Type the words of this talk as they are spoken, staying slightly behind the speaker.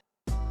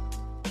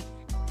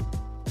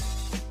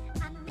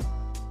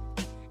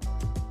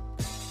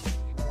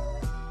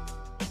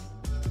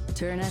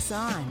Turn us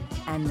on,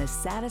 and the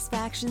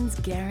satisfaction's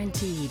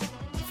guaranteed.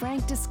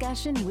 Frank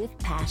discussion with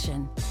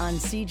passion on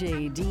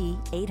CJAD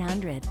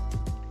 800.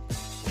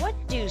 What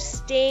do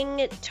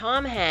Sting,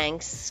 Tom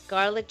Hanks,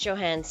 Scarlett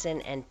Johansson,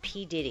 and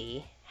P.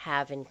 Diddy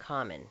have in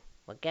common?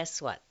 Well,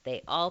 guess what?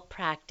 They all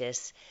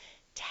practice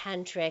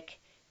tantric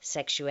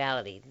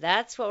sexuality.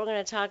 That's what we're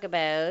going to talk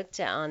about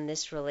on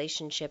this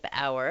relationship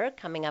hour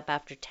coming up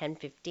after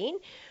 10:15.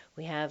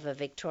 We have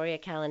Viktoria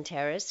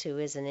Kalenteris, who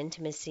is an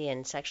intimacy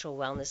and sexual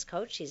wellness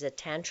coach. She's a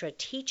Tantra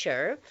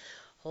teacher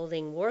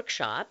holding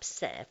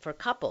workshops for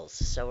couples.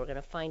 So we're going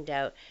to find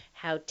out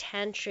how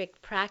tantric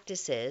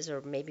practices, or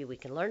maybe we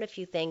can learn a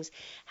few things,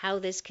 how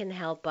this can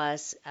help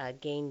us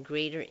gain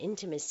greater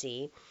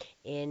intimacy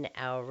in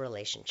our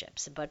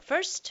relationships. But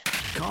first,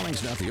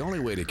 calling's not the only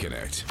way to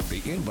connect. The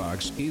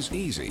inbox is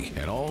easy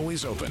and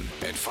always open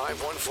at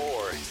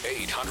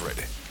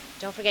 514-800.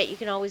 Don't forget, you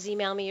can always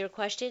email me your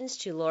questions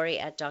to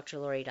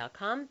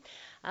Laurie@drlaurie.com.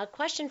 A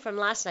question from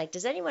last night.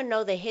 Does anyone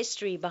know the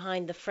history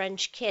behind the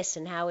French kiss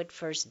and how it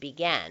first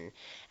began,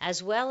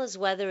 as well as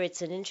whether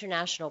it's an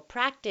international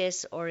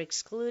practice or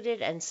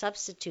excluded and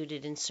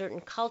substituted in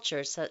certain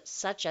cultures,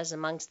 such as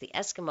amongst the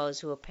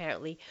Eskimos, who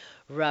apparently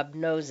rub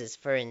noses,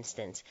 for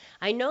instance?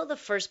 I know the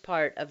first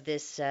part of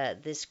this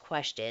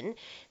question.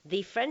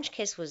 The French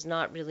kiss was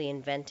not really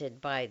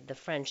invented by the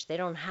French. They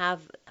don't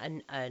have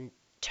a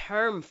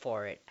term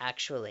for it,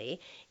 actually,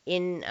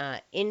 in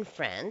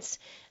France.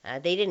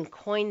 They didn't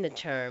coin the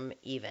term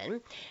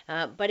even,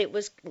 but it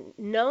was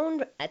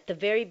known at the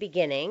very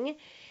beginning,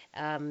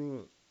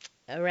 around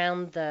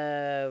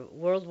the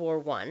World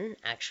War I,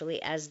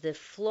 actually, as the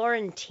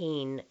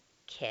Florentine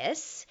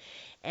kiss.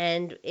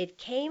 And it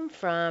came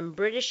from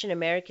British and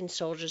American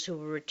soldiers who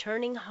were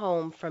returning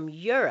home from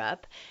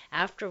Europe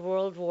after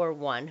World War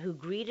I, who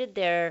greeted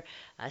their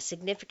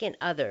significant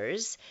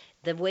others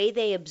the way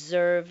they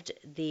observed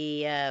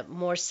the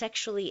more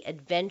sexually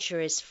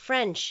adventurous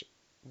French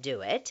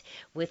do it,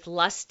 with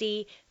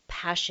lusty,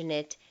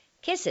 passionate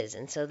kisses.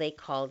 And so they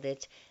called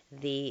it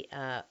the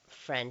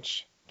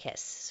French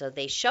kiss. So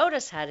they showed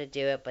us how to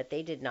do it, but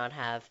they did not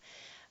have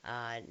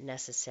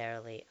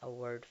necessarily a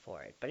word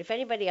for it. But if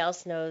anybody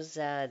else knows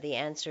the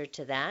answer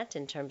to that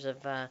in terms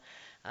of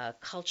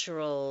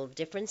cultural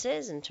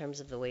differences, in terms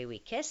of the way we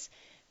kiss,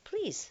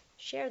 please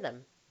share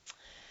them.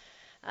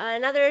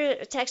 Another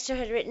texter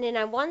had written in,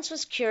 I once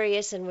was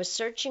curious and was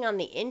searching on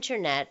the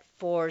internet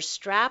for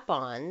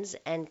strap-ons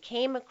and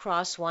came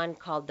across one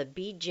called the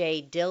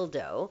BJ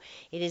Dildo.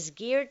 It is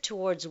geared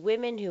towards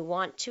women who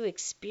want to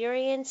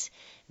experience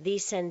the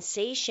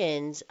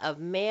sensations of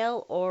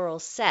male oral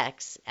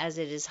sex, as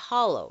it is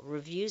hollow.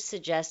 Reviews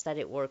suggest that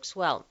it works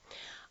well.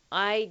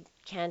 I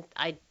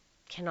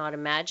cannot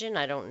imagine.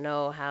 I don't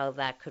know how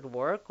that could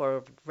work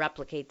or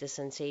replicate the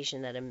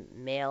sensation that a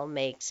male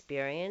may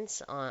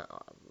experience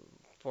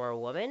for a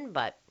woman,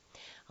 but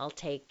I'll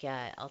take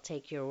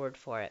your word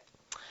for it.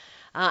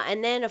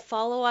 And then a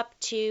follow-up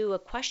to a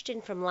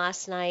question from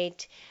last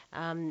night.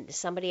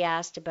 Somebody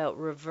asked about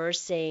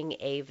reversing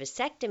a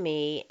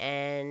vasectomy,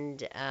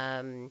 and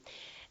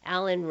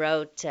Alan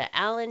wrote,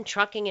 Alan,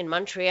 trucking in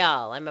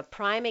Montreal. I'm a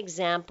prime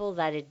example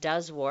that it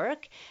does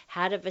work.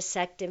 Had a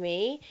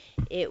vasectomy.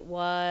 It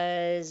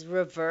was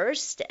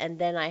reversed, and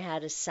then I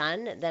had a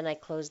son. Then I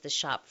closed the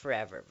shop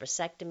forever.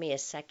 Vasectomy, a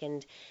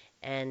second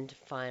and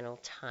final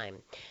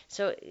time.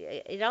 So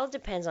it all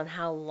depends on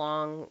how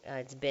long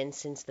it's been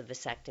since the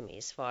vasectomy,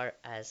 as far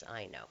as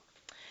I know.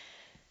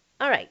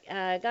 All right,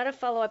 got a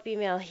follow-up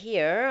email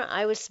here.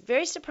 I was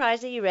very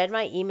surprised that you read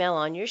my email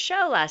on your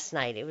show last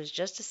night. It was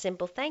just a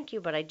simple thank you,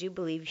 but I do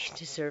believe you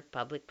deserve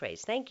public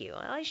praise. Thank you.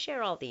 I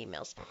share all the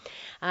emails.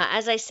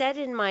 As I said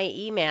in my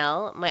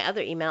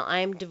other email, I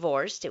am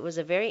divorced. It was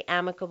a very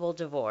amicable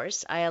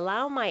divorce. I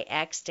allow my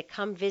ex to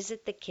come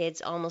visit the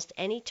kids almost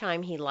any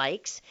time he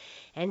likes,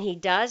 and he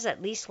does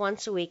at least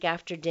once a week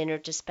after dinner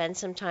to spend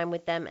some time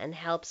with them and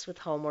helps with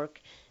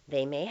homework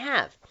they may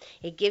have.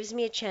 It gives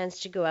me a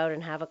chance to go out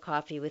and have a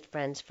coffee with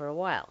friends for a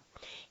while.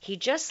 He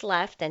just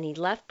left, and he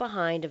left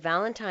behind a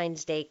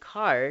Valentine's Day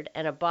card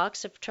and a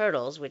box of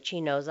turtles, which he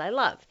knows I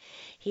love.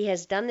 He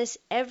has done this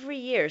every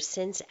year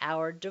since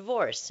our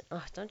divorce.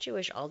 Oh, don't you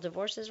wish all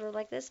divorces were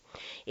like this?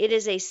 It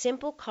is a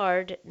simple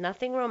card,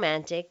 nothing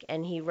romantic,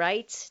 and he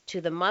writes,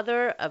 to the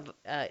mother of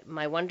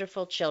my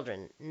wonderful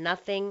children,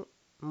 nothing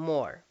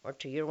more, or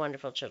to your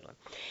wonderful children.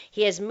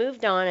 He has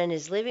moved on and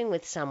is living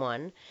with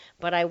someone,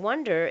 but I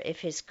wonder if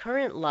his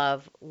current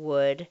love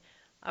would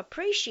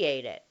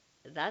appreciate it.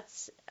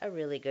 That's a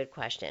really good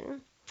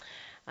question.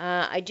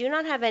 I do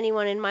not have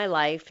anyone in my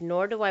life,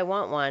 nor do I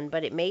want one,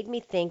 but it made me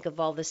think of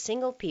all the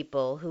single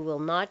people who will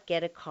not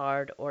get a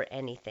card or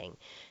anything.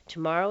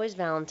 Tomorrow is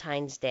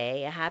Valentine's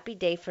Day, a happy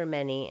day for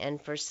many,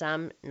 and for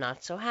some,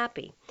 not so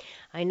happy.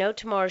 I know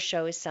tomorrow's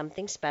show is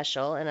something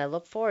special, and I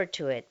look forward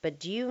to it, but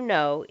do you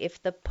know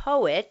if the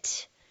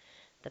poet,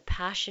 the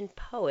passion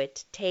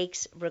poet,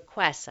 takes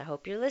requests? I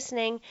hope you're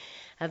listening.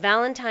 A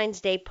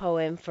Valentine's Day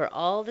poem for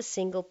all the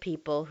single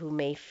people who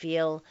may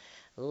feel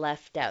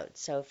left out.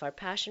 So if our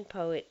passion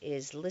poet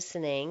is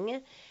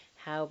listening,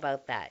 How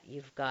about that?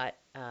 You've got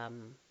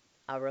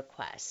a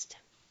request.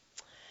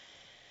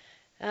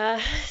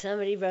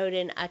 Somebody wrote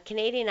in, a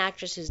Canadian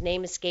actress whose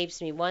name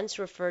escapes me once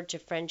referred to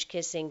French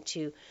kissing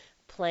to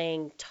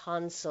playing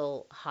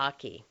tonsil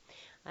hockey.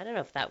 I don't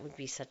know if that would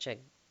be such a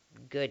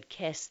good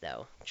kiss,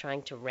 though,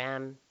 trying to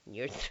ram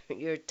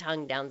your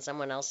tongue down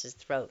someone else's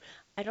throat.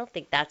 I don't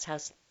think that's how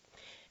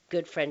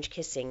good French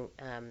kissing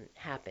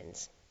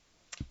happens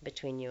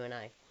between you and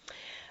I.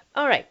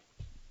 All right.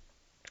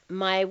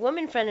 My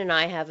woman friend and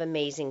I have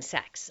amazing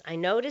sex. I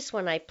notice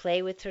when I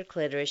play with her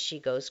clitoris, she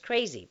goes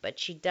crazy, but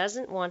she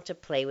doesn't want to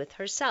play with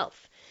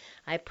herself.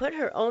 I put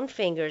her own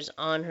fingers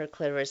on her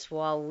clitoris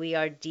while we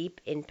are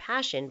deep in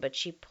passion, but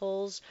she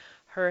pulls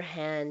her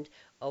hand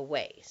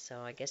away. So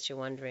I guess you're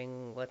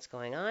wondering what's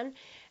going on.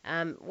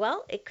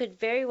 Well, it could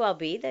very well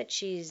be that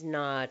she's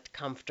not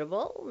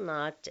comfortable.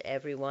 Not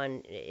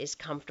everyone is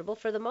comfortable.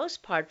 For the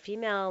most part,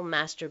 female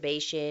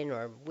masturbation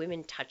or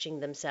women touching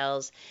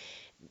themselves,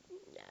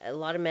 a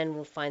lot of men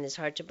will find this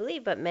hard to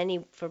believe, but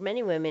for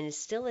many women, is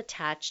still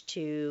attached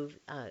to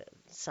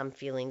some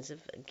feelings of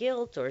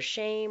guilt or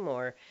shame,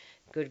 or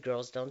good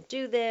girls don't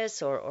do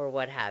this, or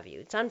what have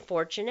you. It's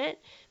unfortunate.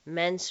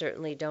 Men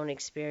certainly don't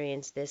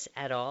experience this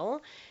at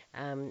all,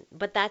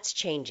 but that's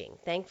changing.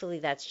 Thankfully,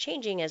 that's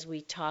changing as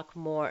we talk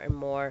more and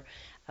more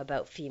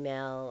about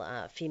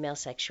female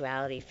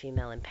sexuality,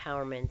 female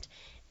empowerment,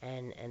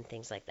 and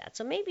things like that.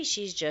 So maybe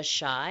she's just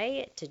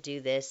shy to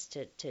do this,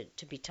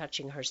 to be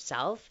touching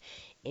herself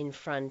in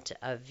front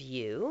of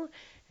you.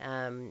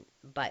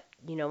 But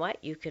you know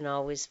what? You can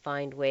always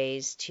find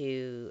ways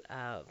you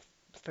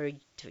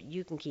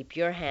can keep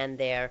your hand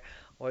there,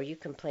 or you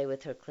can play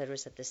with her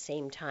clitoris at the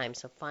same time.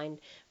 So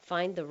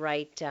find the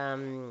right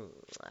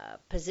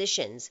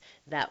positions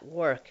that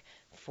work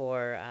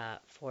for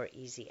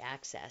easy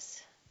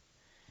access.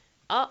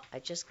 Oh, I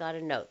just got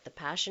a note. The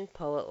passion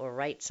poet will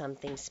write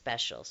something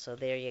special. So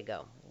there you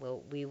go.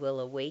 We will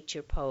await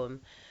your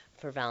poem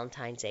for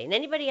Valentine's Day. And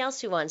anybody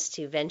else who wants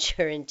to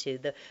venture into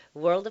the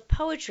world of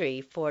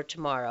poetry for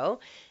tomorrow,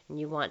 and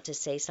you want to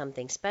say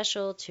something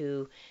special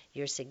to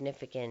your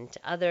significant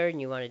other, and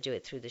you want to do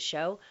it through the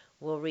show,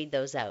 we'll read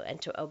those out.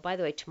 And by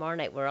the way, tomorrow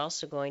night we're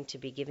also going to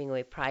be giving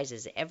away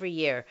prizes. Every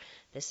year,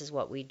 this is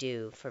what we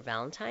do for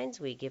Valentine's.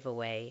 We give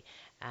away,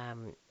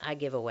 I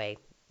give away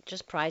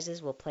just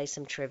prizes. We'll play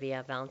some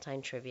trivia,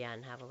 Valentine trivia,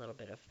 and have a little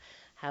bit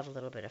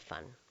of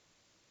fun.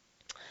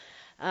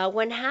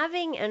 When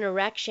having an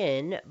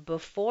erection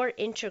before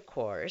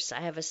intercourse,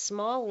 I have a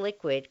small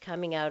liquid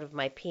coming out of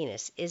my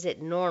penis. Is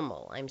it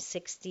normal? I'm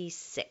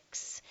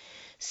 66.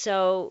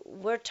 So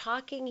we're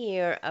talking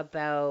here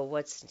about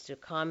what's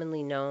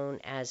commonly known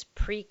as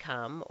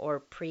pre-cum or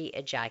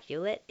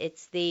pre-ejaculate.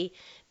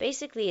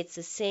 Basically it's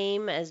the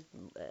same as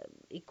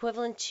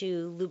equivalent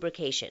to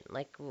lubrication.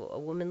 Like a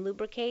woman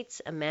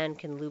lubricates, a man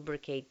can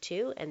lubricate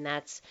too, and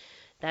that's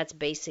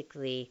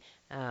basically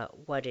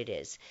what it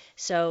is.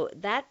 So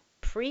that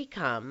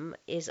pre-cum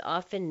is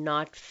often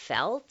not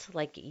felt,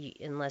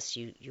 unless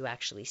you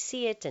actually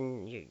see it,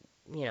 and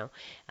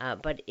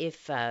but if,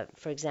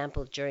 for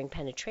example, during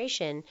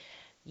penetration,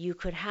 you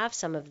could have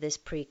some of this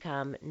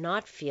pre-cum,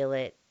 not feel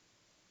it.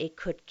 It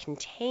could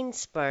contain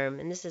sperm,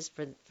 and this is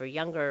for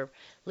younger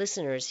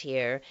listeners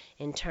here,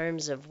 in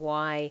terms of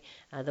why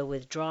the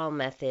withdrawal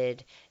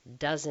method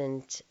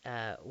doesn't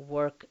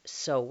work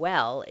so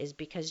well, is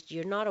because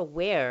you're not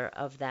aware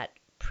of that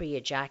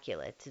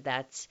pre-ejaculate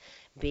that's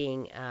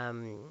being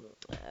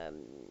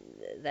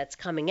that's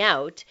coming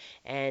out,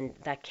 and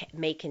that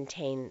may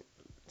contain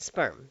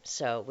sperm,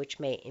 so which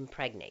may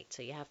impregnate.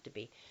 So you have to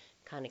be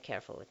kind of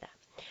careful with that.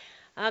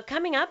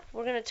 Coming up,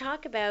 we're going to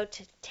talk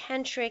about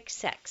tantric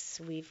sex.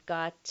 We've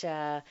got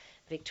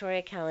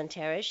Viktoria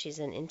Kalenteris. She's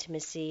an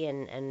intimacy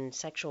and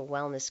sexual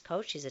wellness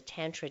coach. She's a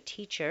Tantra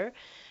teacher,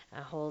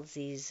 holds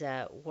these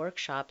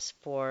workshops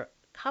for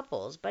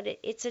couples. But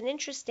it's an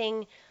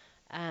interesting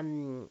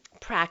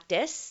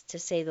practice, to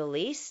say the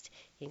least.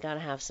 You got to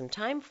have some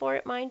time for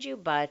it, mind you,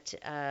 but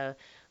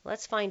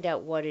let's find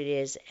out what it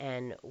is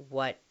and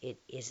what it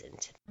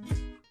isn't.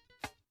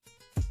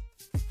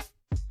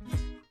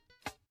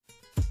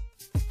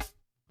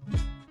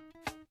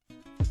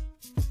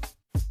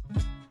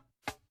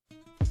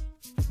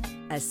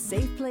 A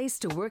safe place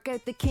to work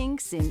out the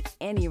kinks in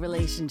any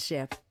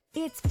relationship.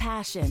 It's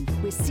Passion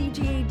with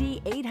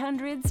CJAD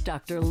 800's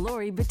Dr.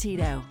 Laurie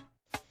Betito.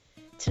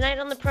 Tonight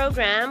on the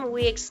program,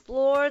 we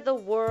explore the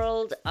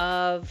world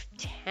of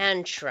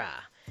Tantra.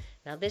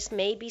 Now, this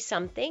may be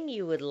something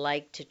you would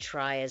like to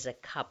try as a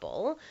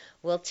couple.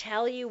 We'll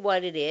tell you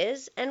what it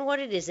is and what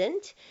it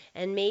isn't,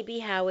 and maybe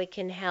how it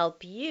can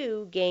help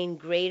you gain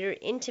greater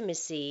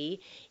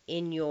intimacy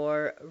in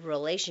your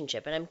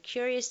relationship. And I'm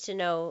curious to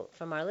know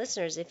from our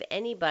listeners if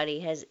anybody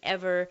has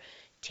ever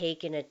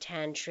taken a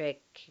tantric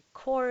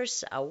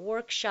course, a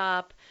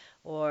workshop,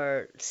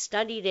 or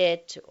studied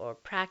it, or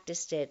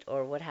practiced it,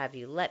 or what have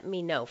you. Let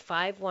me know.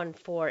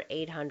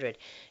 514-800.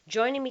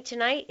 Joining me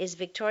tonight is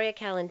Viktoria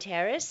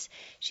Kalenteris.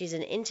 She's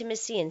an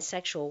intimacy and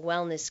sexual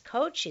wellness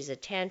coach. She's a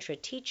Tantra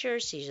teacher.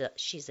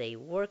 She's a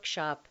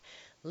workshop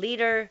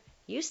leader,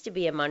 used to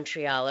be a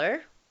Montrealer,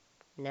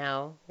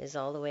 now is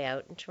all the way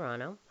out in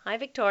Toronto. Hi,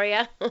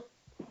 Victoria.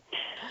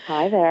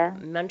 Hi there.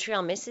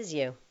 Montreal misses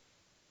you.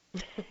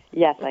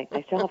 Yes, I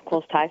still have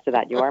close ties to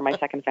that. You are my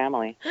second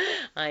family.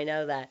 I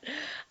know that.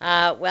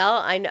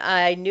 Well,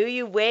 I knew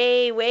you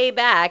way, way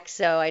back,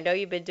 so I know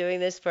you've been doing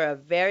this for a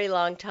very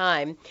long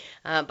time.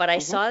 But I hmm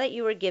saw that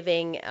you were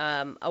giving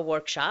a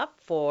workshop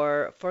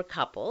for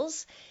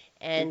couples,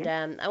 and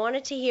hmm I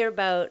wanted to hear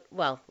about,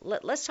 well,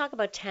 let's talk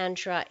about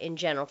Tantra in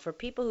general. For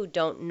people who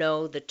don't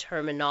know the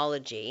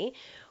terminology,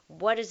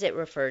 what does it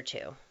refer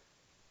to?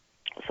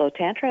 So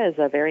Tantra is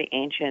a very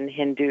ancient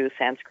Hindu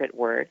Sanskrit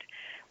word,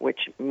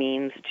 which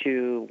means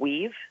to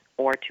weave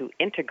or to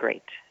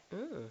integrate.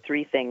 Mm,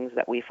 Three things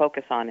that we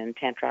focus on in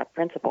Tantra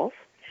principles.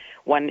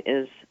 One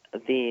is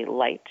the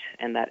light,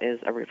 and that is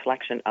a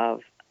reflection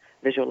of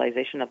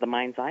visualization of the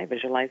mind's eye,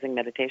 visualizing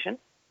meditation.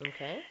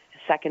 okay.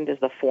 Second is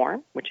the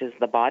form, which is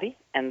the body,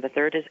 and the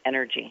third is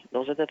energy.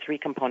 Those are the three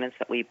components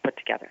that we put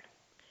together.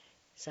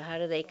 So how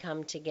do they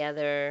come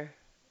together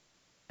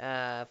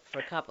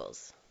for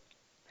couples?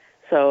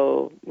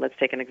 So let's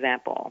take an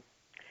example.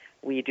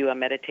 We do a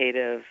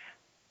meditative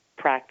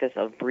practice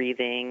of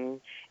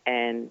breathing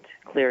and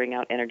clearing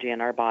out energy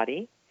in our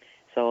body.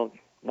 So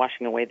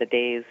washing away the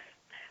day's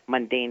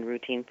mundane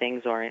routine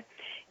things or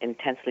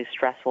intensely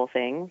stressful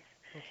things,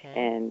 Okay.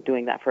 and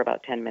doing that for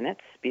about 10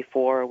 minutes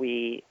before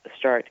we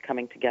start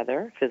coming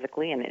together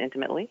physically and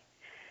intimately.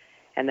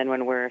 And then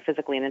when we're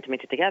physically and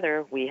intimately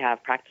together, we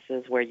have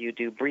practices where you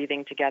do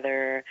breathing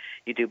together,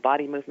 you do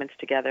body movements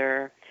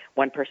together.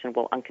 One person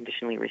will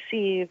unconditionally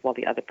receive while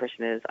the other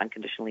person is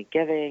unconditionally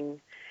giving.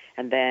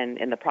 And then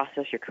in the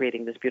process, you're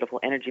creating this beautiful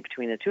energy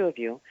between the two of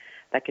you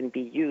that can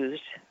be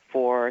used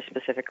for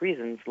specific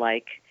reasons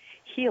like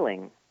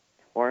healing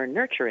or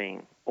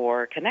nurturing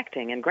or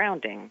connecting and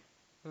grounding.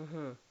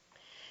 Mm-hmm.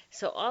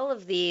 So all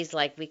of these,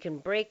 like we can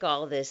break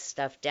all this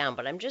stuff down,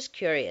 but I'm just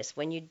curious,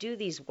 when you do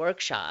these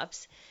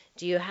workshops,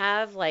 do you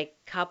have like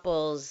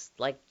couples,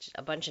 like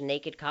a bunch of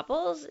naked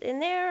couples in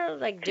there,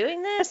 like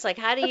doing this? Like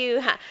how do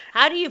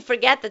you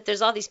forget that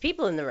there's all these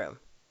people in the room?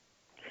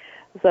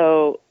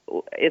 So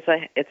it's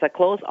a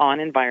closed-on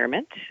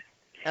environment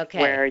Okay.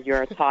 where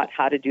you're taught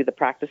how to do the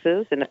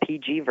practices in a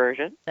PG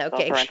version, so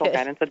Okay, parental good.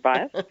 guidance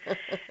advised.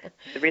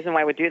 The reason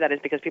why we do that is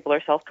because people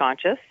are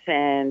self-conscious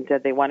and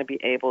they want to be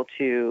able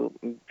to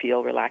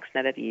feel relaxed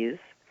and at ease.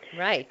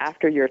 Right.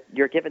 After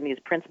you're given these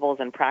principles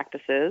and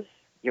practices,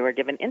 you are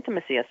given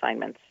intimacy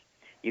assignments.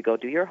 You go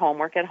do your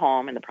homework at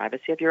home in the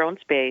privacy of your own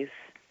space,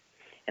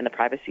 in the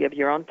privacy of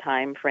your own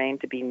time frame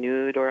to be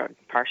nude or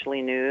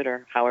partially nude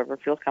or however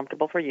feels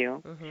comfortable for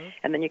you. Mm-hmm.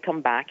 And then you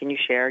come back and you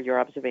share your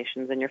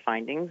observations and your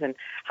findings and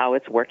how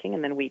it's working,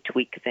 and then we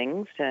tweak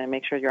things to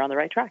make sure you're on the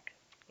right track.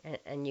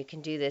 And you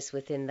can do this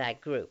within that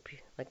group.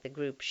 Like the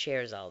group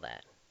shares all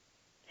that.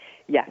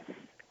 Yes,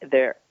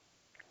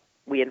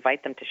 we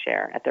invite them to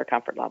share at their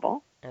comfort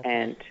level, Okay.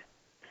 and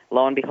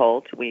lo and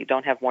behold, we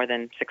don't have more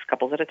than 6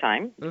 couples at a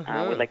time. We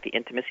Mm-hmm. like the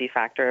intimacy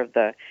factor of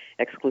the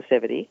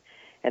exclusivity,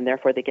 and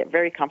therefore they get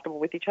very comfortable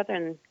with each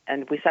other,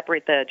 and we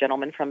separate the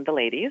gentlemen from the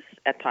ladies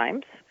at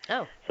times,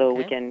 Oh, so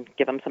we okay. can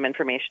give them some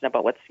information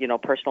about what's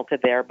personal to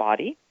their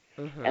body,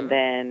 and Mm-hmm.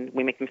 then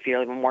we make them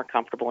feel even more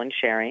comfortable in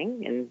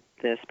sharing in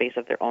the space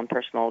of their own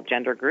personal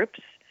gender groups,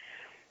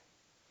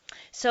 and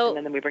So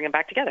then we bring them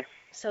back together.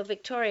 So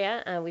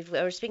Victoria,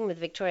 we're speaking with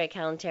Victoria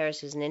Kalenteris,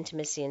 who's an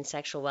intimacy and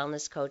sexual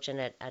wellness coach and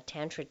a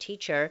Tantra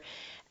teacher.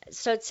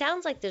 So it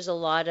sounds like there's a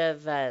lot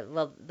of,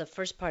 well, the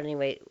first part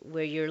anyway,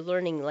 where you're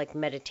learning like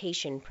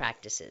meditation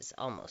practices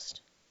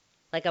almost.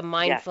 Like a Yes.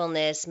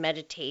 mindfulness,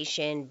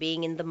 meditation,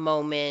 being in the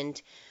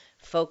moment,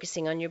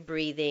 focusing on your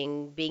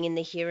breathing, being in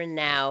the here and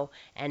now,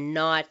 and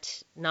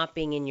not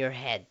being in your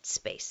head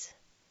space.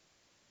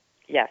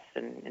 Yes,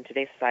 and in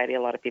today's society,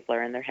 a lot of people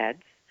are in their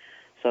heads,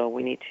 so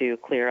we need to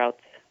clear out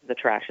the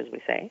trash, as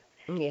we say,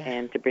 Yeah.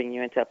 and to bring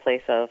you into a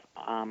place of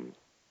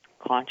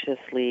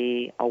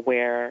consciously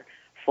aware,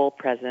 full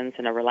presence,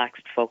 and a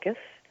relaxed focus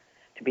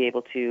to be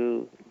able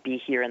to be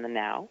here in the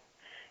now.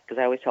 Because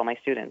I always tell my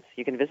students,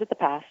 you can visit the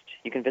past,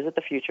 you can visit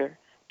the future,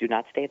 do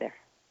not stay there.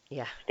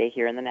 Yeah. Stay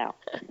here in the now.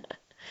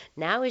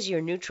 Now is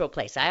your neutral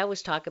place. I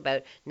always talk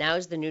about now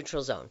is the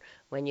neutral zone.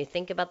 When you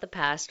think about the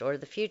past or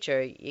the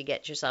future, you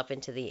get yourself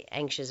into the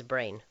anxious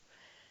brain.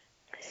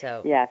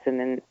 So, Yes, and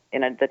in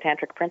the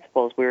tantric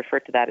principles, we refer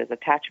to that as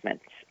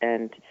attachments,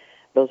 and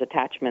those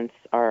attachments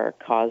are a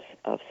cause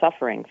of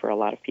suffering for a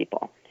lot of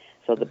people.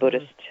 So the hmm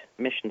Buddhist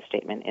mission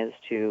statement is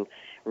to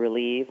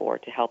relieve or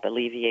to help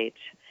alleviate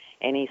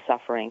any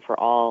suffering for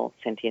all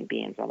sentient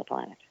beings on the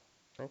planet.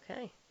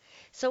 okay.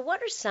 So,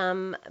 what are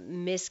some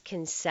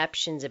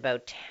misconceptions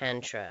about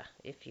Tantra,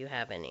 if you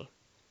have any?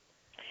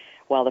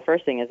 Well, the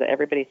first thing is that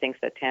everybody thinks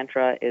that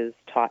Tantra is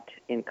taught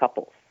in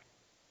couples.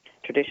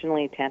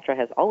 Traditionally, Tantra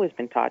has always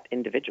been taught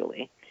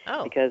individually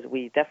Oh, because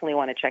we definitely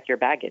want to check your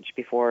baggage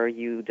before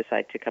you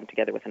decide to come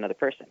together with another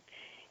person.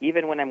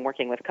 Even when I'm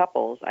working with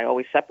couples, I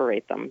always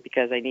separate them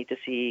because I need to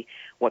see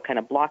what kind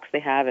of blocks they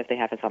have, if they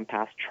have some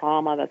past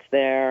trauma that's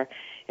there,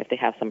 if they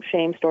have some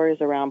shame stories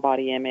around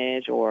body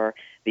image or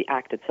the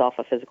act itself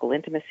of physical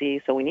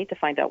intimacy. So we need to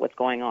find out what's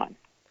going on.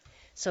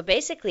 So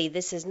basically,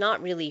 this is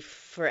not really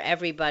for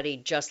everybody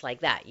just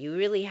like that. You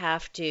really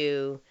have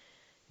to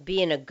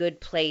be in a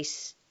good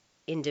place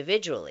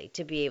individually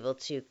to be able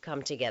to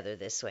come together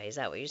this way. Is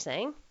that what you're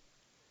saying?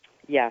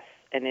 Yes,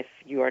 and if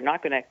you are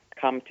not going to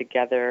come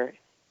together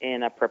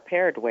in a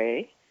prepared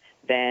way,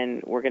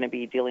 then we're going to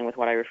be dealing with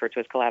what I refer to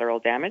as collateral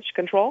damage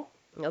control.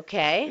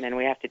 Okay. And then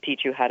we have to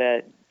teach you how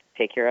to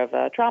take care of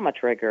a trauma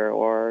trigger,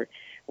 or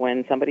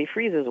when somebody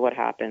freezes, what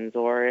happens,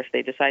 or if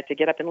they decide to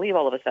get up and leave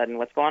all of a sudden,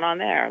 what's going on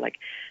there?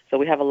 So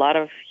we have a lot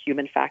of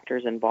human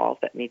factors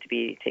involved that need to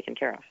be taken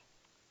care of.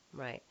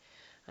 Right.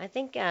 I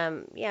think, I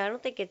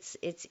don't think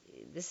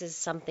this is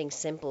something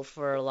simple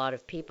for a lot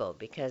of people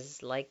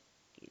because, like,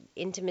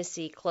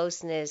 intimacy,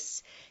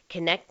 closeness,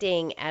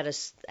 connecting at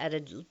a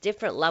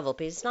different level.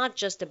 Because it's not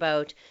just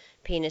about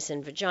penis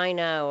and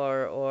vagina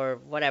or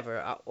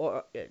whatever,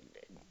 or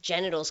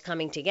genitals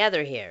coming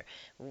together here.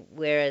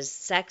 Whereas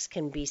sex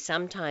can be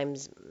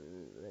sometimes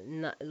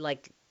not,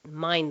 like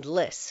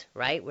mindless,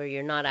 right? Where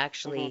you're not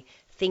actually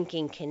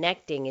thinking,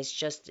 connecting.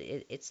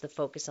 It's the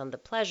focus on the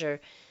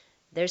pleasure.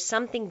 There's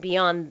something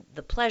beyond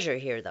the pleasure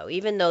here, though.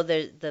 Even though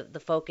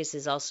the focus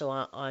is also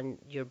on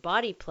your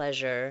body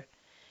pleasure,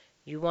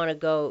 you want to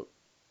go.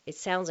 It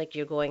sounds like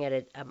you're going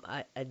at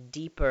a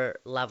deeper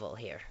level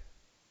here.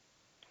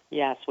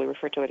 Yes, we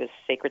refer to it as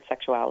sacred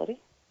sexuality.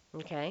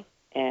 Okay.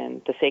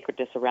 And the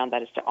sacredness around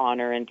that is to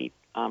honor and be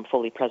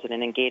fully present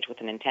and engage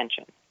with an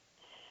intention.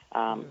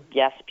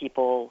 Yes,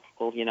 people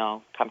will,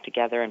 come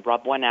together and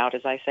rub one out,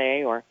 as I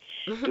say, or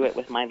do it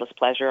with mindless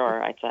pleasure,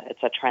 or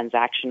it's a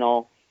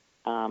transactional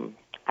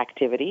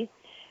activity,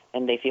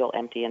 and they feel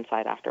empty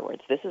inside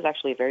afterwards. This is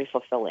actually very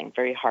fulfilling,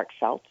 very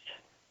heartfelt,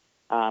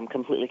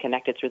 completely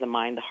connected through the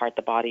mind, the heart,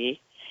 the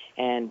body,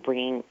 and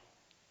bringing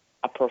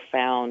a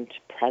profound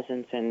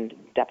presence and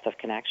depth of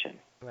connection.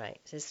 Right.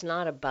 So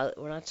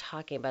we're not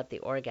talking about the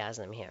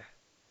orgasm here.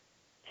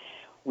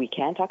 We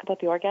can talk about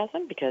the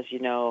orgasm because,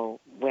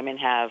 women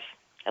have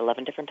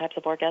 11 different types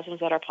of orgasms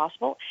that are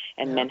possible,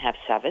 and men have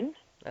 7.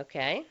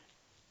 Okay.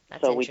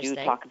 That's so we do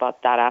talk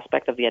about that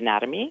aspect of the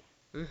anatomy.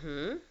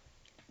 Mm-hmm.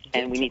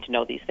 And we need to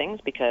know these things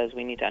because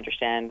we need to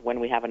understand when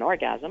we have an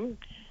orgasm,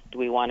 do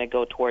we want to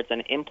go towards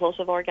an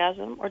implosive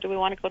orgasm or do we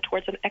want to go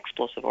towards an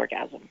explosive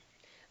orgasm?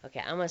 Okay,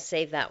 I'm going to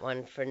save that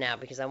one for now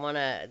because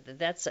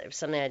that's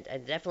something I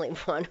definitely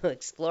want to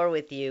explore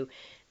with you,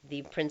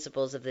 the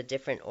principles of the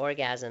different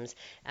orgasms.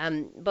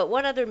 But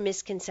what other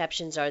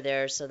misconceptions are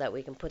there so that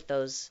we can put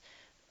those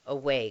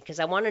away? Because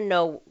we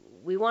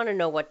want to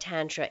know what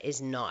Tantra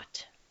is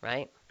not,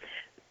 right?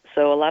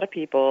 So a lot of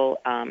people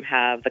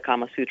have the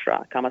Kama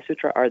Sutra. Kama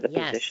Sutra are the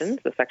positions,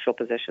 the sexual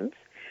positions.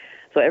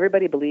 So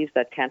everybody believes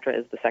that Tantra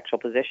is the sexual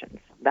positions.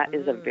 That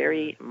is a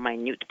very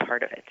minute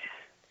part of it.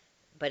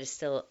 But it's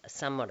still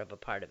somewhat of a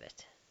part of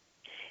it.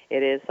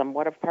 It is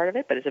somewhat of a part of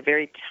it, but it's a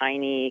very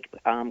tiny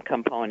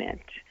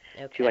component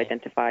to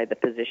identify the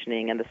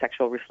positioning and the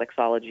sexual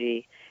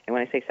reflexology. And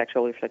when I say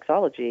sexual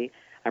reflexology,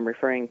 I'm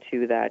referring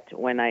to that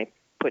when I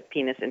put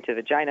penis into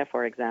vagina,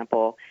 for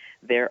example,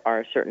 there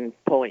are certain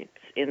points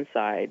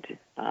inside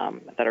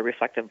that are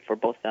reflective for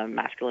both the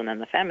masculine and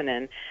the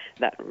feminine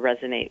that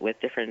resonate with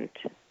different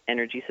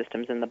energy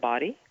systems in the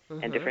body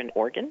and different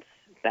organs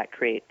that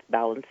create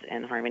balance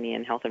and harmony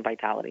and health and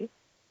vitality.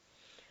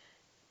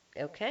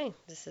 Okay,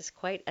 this is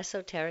quite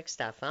esoteric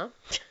stuff, huh?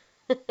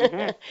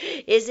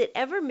 Is it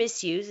ever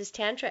misused? Is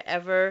Tantra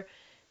ever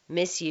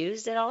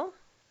misused at all?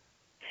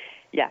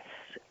 Yes.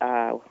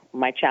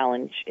 My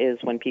challenge is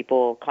when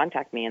people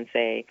contact me and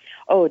say,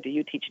 "Oh, do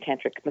you teach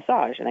tantric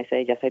massage?" And I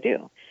say, "Yes, I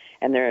do."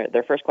 And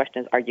their first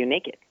question is, "Are you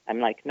naked?" I'm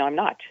like, "No, I'm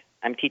not.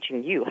 I'm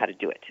teaching you how to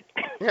do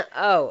it."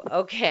 Oh,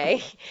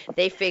 okay.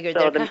 They figured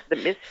so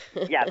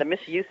the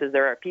misuse is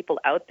there are people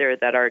out there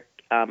that are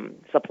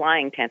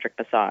supplying tantric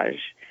massage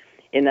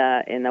in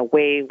a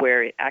way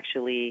where it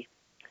actually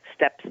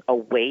steps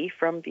away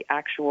from the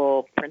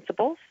actual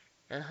principles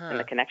and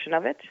the connection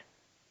of it.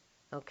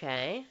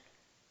 Okay.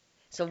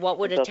 So what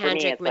would a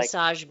tantric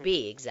massage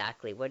be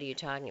exactly? What are you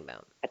talking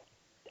about?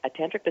 A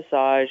tantric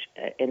massage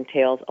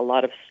entails a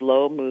lot of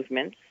slow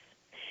movements,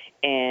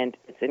 and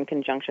it's in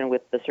conjunction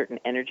with the certain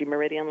energy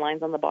meridian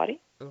lines on the body.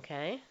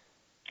 Okay.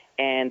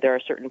 And there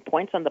are certain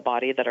points on the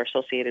body that are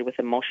associated with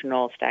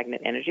emotional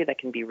stagnant energy that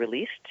can be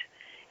released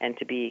and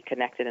to be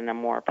connected in a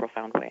more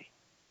profound way.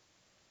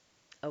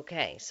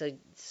 Okay.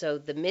 So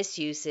the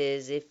misuse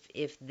is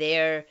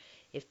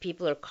if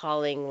people are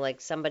calling,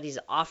 like somebody's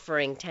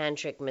offering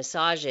tantric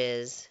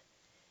massages,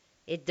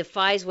 it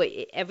defies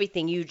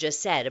everything you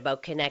just said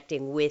about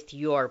connecting with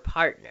your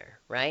partner,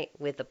 right?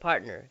 With a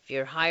partner. If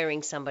you're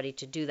hiring somebody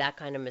to do that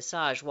kind of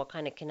massage, what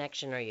kind of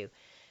connection are you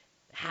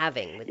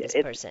having with this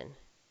person?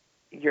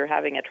 You're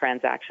having a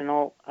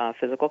transactional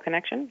physical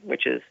connection,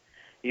 which is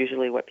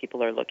usually what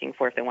people are looking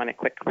for if they want a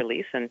quick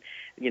release. And,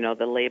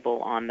 the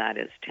label on that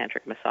is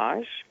tantric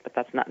massage, but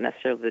that's not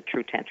necessarily the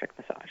true tantric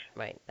massage.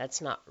 Right.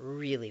 That's not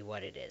really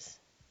what it is.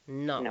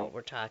 Not what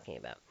we're talking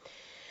about.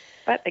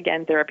 But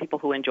again, there are people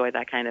who enjoy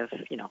that kind of,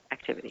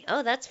 activity.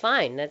 Oh, that's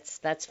fine.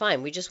 That's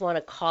fine. We just want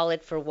to call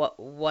it for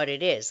what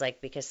it is.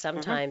 Like, because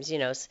Hmm.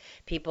 sometimes,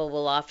 people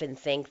will often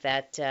think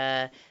that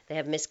they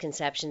have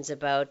misconceptions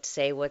about,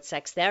 say, what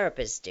sex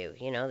therapists do.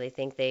 They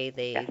think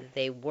Yes.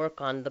 they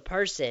work on the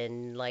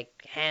person, like,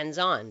 hands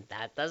on.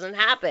 That doesn't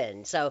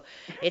happen. So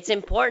it's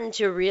important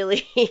to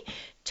really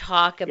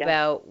talk Yes.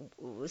 about,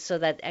 so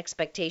that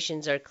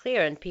expectations are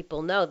clear and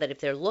people know that if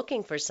they're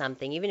looking for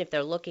something, even if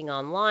they're looking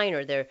online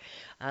or they're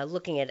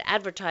looking at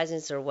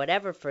advertisements or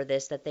whatever for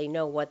this, that they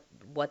know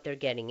what they're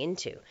getting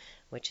into,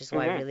 which is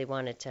why I Hmm. really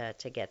wanted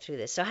to get through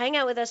this. So hang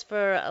out with us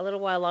for a little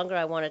while longer.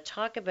 I want to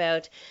talk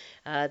about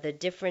the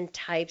different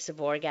types of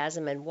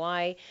orgasm and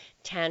why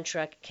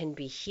Tantra can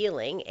be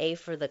healing,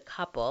 for the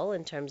couple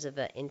in terms of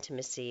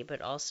intimacy,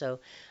 but also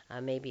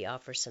maybe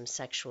offer some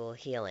sexual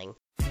healing.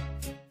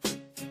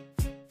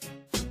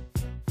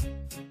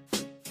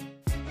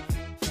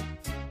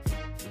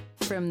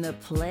 From the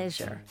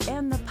pleasure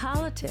and the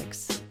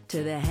politics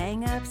to the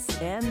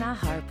hang-ups and the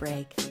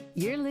heartbreak,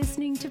 you're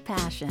listening to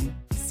Passion,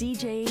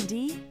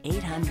 CJAD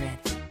 800.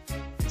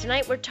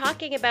 Tonight we're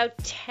talking about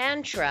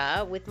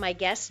Tantra with my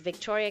guest,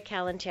 Viktoria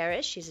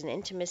Kalenteris. She's an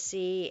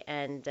intimacy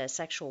and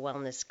sexual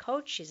wellness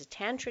coach. She's a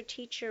Tantra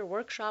teacher,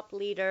 workshop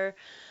leader,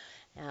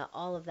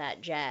 all of that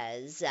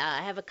jazz.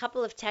 I have a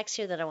couple of texts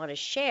here that I want to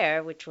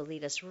share, which will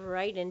lead us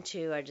right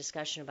into our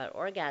discussion about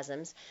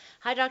orgasms.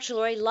 Hi, Dr.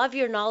 Laurie. Love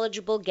your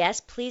knowledgeable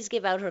guest. Please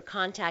give out her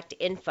contact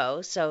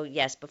info. So,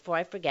 yes, before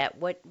I forget,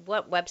 what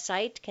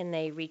website can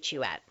they reach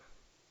you at?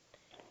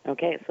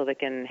 Okay, so they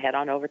can head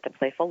on over to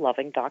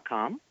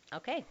playfulloving.com.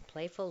 Okay,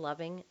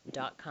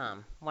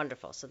 playfulloving.com.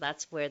 Wonderful. So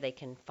that's where they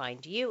can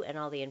find you and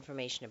all the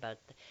information about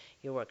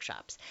your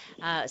workshops.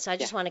 So I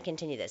just want to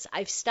continue this.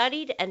 I've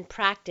studied and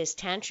practiced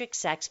tantric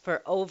sex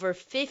for over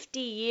 50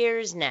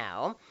 years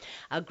now.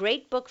 A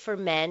great book for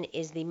men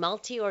is The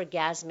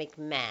Multi-Orgasmic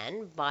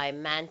Man by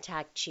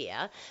Mantak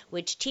Chia,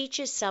 which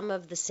teaches some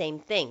of the same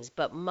things,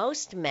 but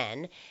most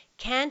men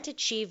can't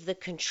achieve the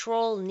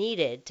control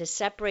needed to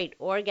separate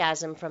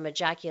orgasm from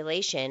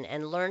ejaculation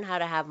and learn how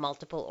to have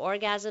multiple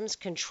orgasms,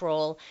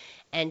 control,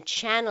 and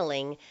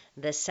channeling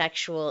the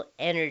sexual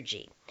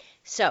energy.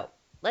 So,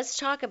 let's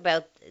talk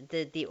about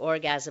the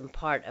orgasm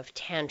part of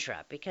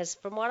Tantra, because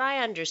from what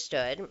I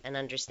understood and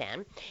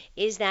understand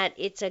is that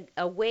it's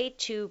a way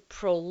to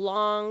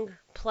prolong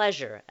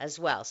pleasure as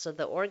well. So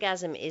the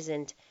orgasm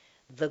isn't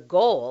the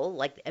goal,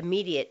 like the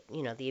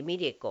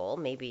immediate goal,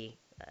 maybe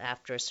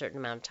after a certain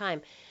amount of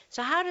time.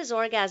 So how does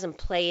orgasm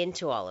play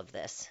into all of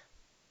this?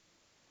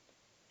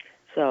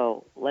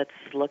 So let's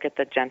look at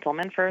The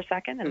Gentleman for a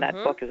second, and that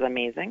book is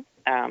amazing.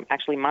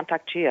 Actually,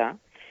 Mantak Chia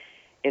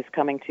is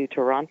coming to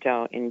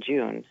Toronto in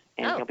June,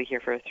 and he'll be here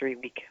for a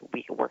 3-week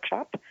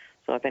workshop.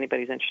 So if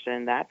anybody's interested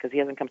in that, because he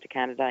hasn't come to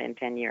Canada in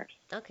 10 years.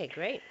 Okay,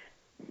 great.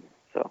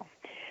 So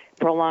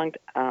prolonged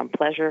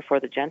pleasure for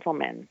the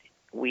gentlemen.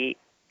 We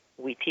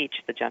teach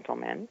the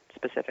gentlemen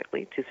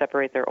specifically to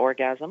separate their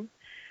orgasm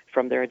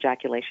from their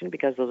ejaculation,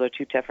 because those are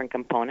two different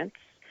components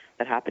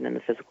that happen in the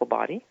physical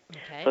body.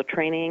 Okay. So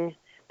training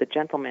the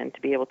gentlemen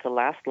to be able to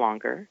last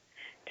longer,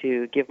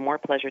 to give more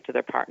pleasure to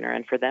their partner,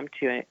 and for them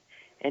to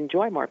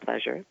enjoy more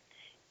pleasure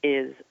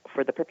is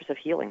for the purpose of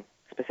healing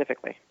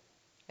specifically.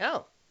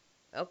 Oh,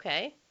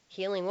 okay.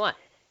 Healing what?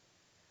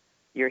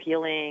 You're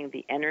healing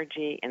the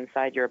energy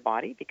inside your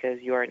body, because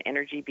you're an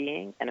energy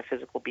being and a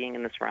physical being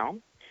in this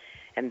realm.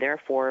 And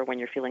therefore, when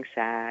you're feeling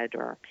sad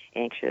or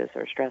anxious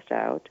or stressed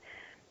out,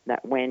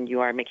 that when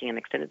you are making an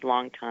extended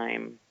long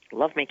time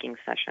lovemaking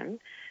session,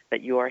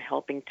 that you are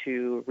helping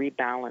to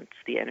rebalance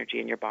the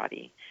energy in your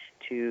body,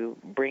 to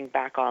bring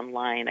back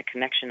online a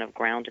connection of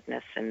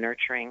groundedness and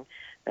nurturing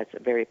that's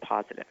very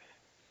positive.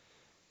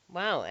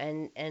 Wow,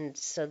 and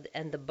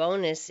the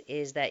bonus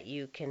is that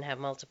you can have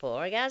multiple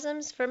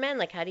orgasms for men.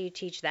 Like, how do you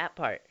teach that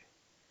part?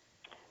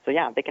 So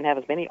yeah, they can have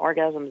as many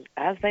orgasms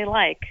as they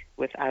like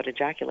without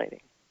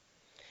ejaculating.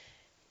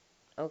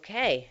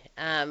 Okay.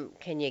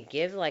 Can you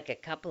give like a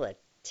couple of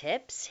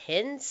tips,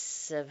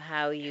 hints of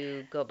how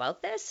you go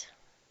about this?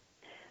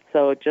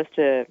 So just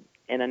to,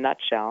 in a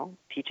nutshell,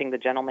 teaching the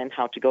gentleman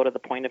how to go to the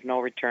point of no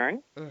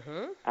return.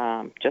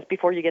 Just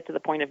before you get to the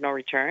point of no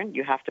return,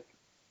 you have to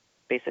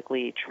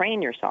basically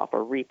train yourself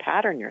or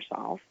repattern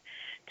yourself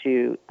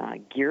to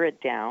gear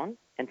it down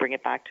and bring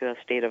it back to a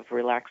state of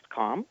relaxed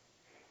calm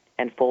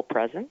and full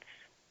presence,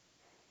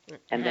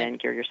 and then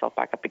gear yourself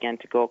back up again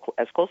to go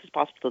as close as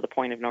possible to the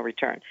point of no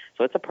return.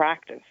 So it's a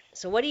practice.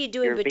 So what do you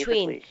do in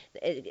between,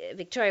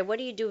 Victoria, what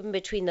do you do in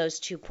between those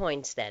 2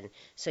 points then?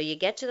 So you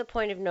get to the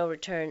point of no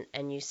return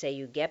and you say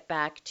you get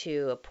back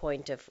to a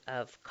point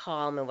of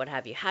calm and what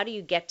have you. How do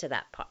you get to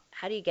that part?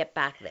 How do you get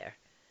back there?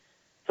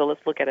 So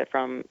let's look at it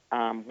from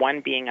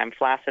 1 being I'm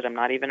flaccid, I'm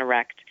not even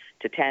erect,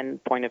 to 10,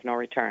 point of no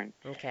return.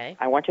 Okay.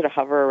 I want you to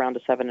hover around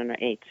a 7 and an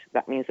 8.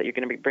 That means that you're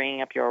going to be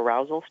bringing up your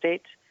arousal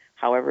state,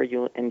 however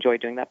you enjoy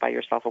doing that by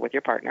yourself or with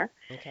your partner.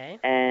 Okay.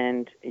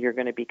 And you're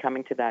going to be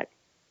coming to that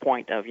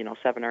point of,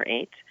 7 or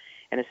 8.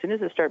 And as soon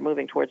as it starts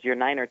moving towards your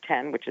 9 or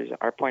 10, which is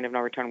our point of no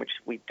return, which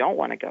we don't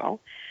want to go,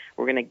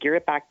 We're going to gear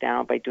it back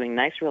down by doing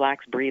nice,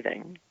 relaxed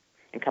breathing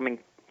and coming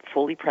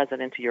fully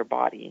present into your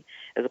body,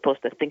 as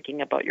opposed to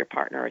thinking about your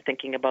partner or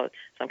thinking about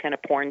some kind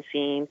of porn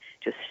scene.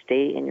 Just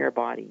stay in your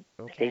body,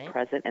 stay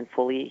present and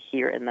fully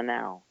here in the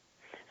now,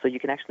 so you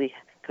can actually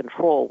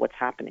control what's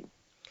happening.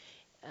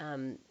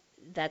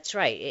 That's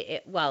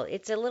right. Well,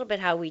 it's a little bit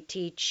how we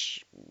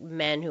teach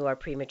men who are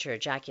premature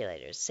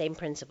ejaculators. Same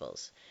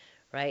principles,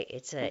 right?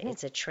 It's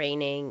a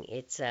training.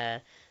 It's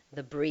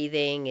the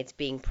breathing. It's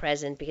being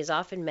present, because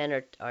often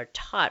men are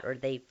taught, or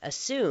they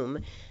assume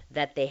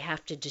that they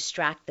have to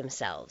distract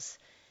themselves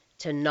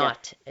to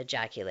not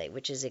ejaculate,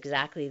 which is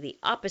exactly the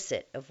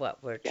opposite of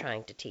what we're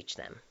trying to teach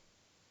them.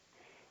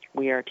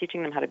 We are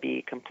teaching them how to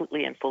be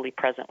completely and fully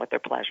present with their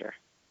pleasure.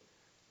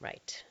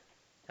 Right.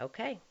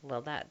 Okay,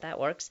 well that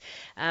works.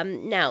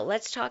 Now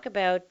let's talk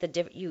about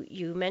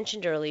you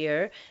mentioned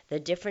earlier the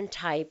different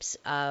types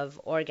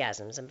of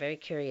orgasms. I'm very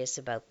curious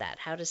about that.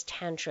 How does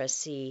Tantra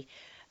see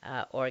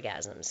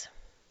orgasms?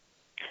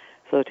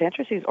 So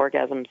Tantra sees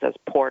orgasms as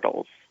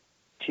portals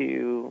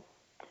to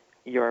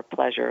your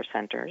pleasure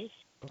centers,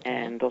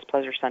 and those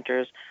pleasure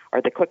centers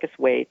are the quickest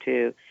way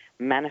to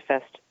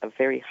manifest a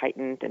very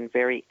heightened and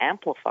very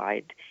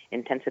amplified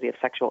intensity of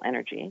sexual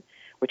energy,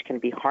 which can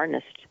be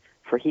harnessed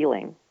for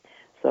healing.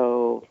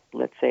 So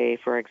let's say,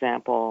 for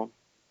example,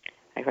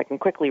 if I can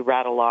quickly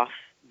rattle off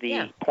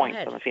the points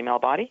on the female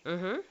body.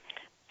 Mm-hmm.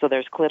 So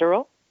there's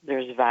clitoral,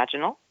 there's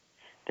vaginal,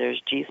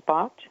 there's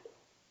G-spot,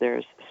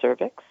 there's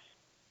cervix,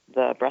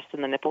 the breast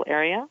and the nipple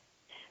area,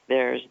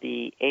 there's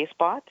the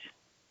A-spot,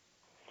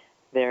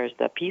 there's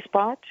the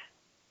P-spot,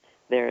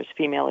 there's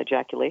female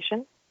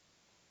ejaculation,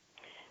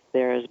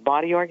 there's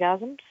body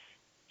orgasms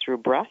through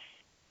breath,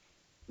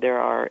 there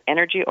are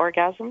energy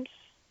orgasms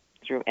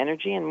through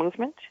energy and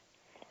movement,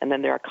 and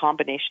then there are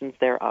combinations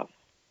thereof.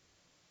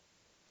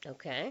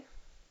 Okay.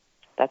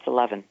 That's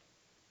 11.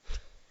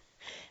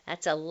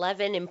 That's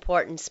 11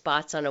 important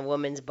spots on a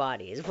woman's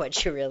body, is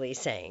what you're really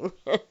saying.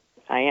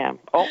 I am.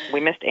 Oh, we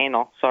missed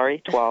anal.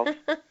 Sorry, 12.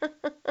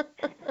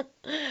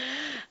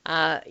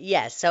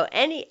 Yes. So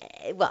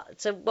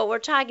what we're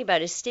talking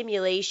about is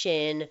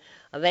stimulation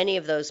of any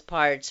of those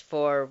parts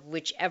for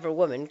whichever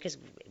woman, because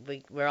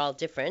we're all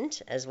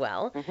different as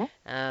well,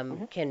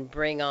 can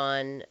bring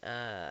on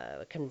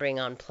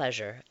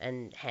pleasure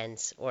and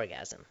hence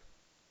orgasm.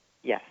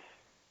 Yes.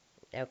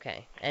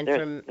 Okay. And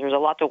there's a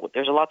lot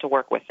to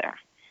work with there.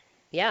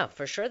 Yeah,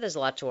 for sure there's a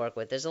lot to work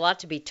with. There's a lot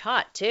to be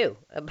taught, too,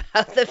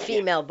 about the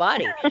female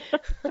body.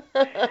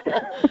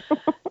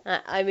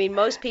 I mean,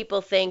 most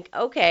people think,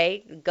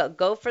 okay,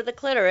 go for the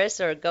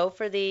clitoris or go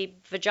for the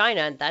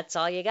vagina, and that's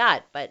all you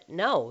got. But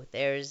no,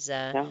 there's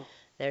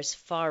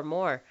far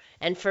more.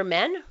 And for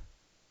men?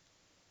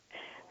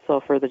 So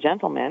for the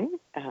gentlemen,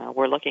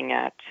 we're looking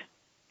at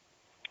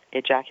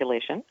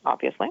ejaculation,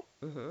 obviously.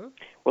 Mm-hmm.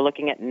 We're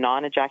looking at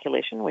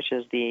non-ejaculation, which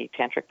is the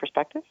tantric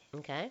perspective.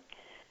 Okay.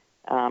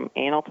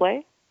 Anal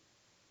play,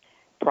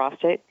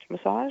 prostate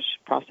massage,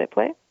 prostate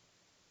play,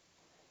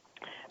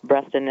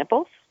 breast and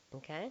nipples.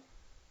 Okay.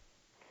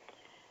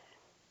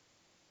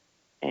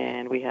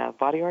 And we have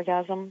body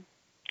orgasm,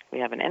 we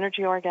have an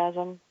energy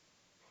orgasm,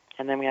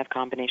 and then we have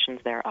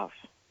combinations thereof.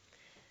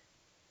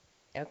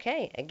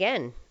 Okay.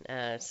 Again,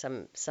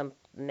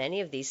 many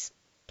of these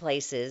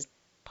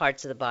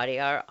parts of the body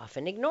are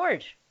often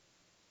ignored.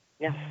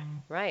 Yes.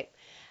 Right.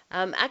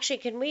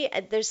 Actually,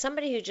 there's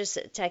somebody who just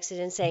texted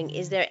in saying,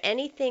 is there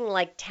anything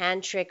like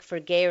tantric for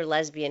gay or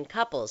lesbian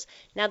couples?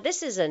 Now,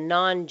 this is a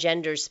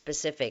non-gender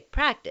specific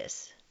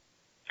practice.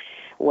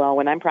 Well,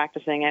 when I'm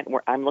practicing it,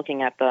 I'm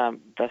looking at the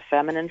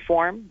feminine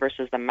form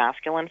versus the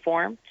masculine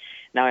form.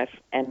 Now,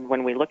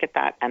 when we look at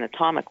that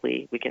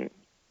anatomically, we can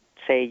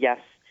say, yes,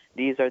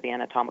 these are the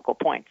anatomical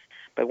points.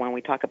 But when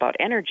we talk about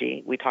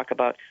energy, we talk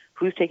about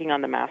who's taking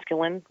on the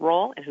masculine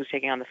role and who's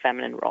taking on the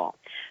feminine role.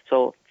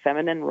 So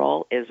feminine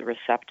role is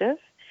receptive,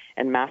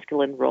 and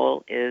masculine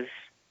role is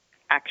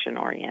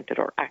action-oriented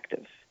or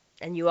active.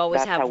 And you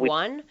always have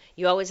one?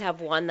 You always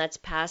have one that's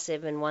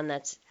passive and one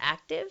that's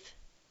active?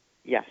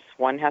 Yes,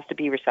 one has to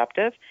be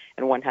receptive,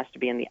 and one has to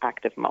be in the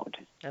active mode.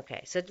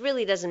 Okay, so it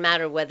really doesn't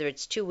matter whether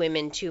it's two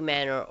women, two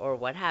men, or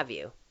what have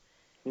you.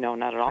 No,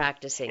 not at all.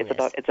 Practicing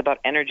it's about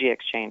energy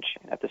exchange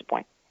at this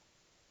point.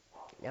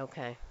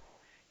 Okay.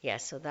 Yeah,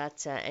 so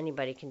that's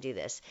anybody can do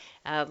this.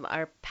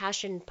 Our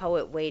passion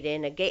poet weighed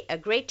in. A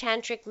great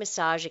tantric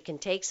massage. It can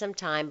take some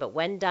time, but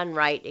when done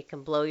right, it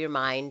can blow your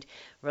mind.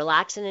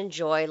 Relax and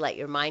enjoy. Let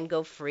your mind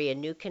go free. A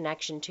new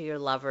connection to your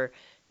lover.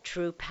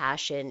 True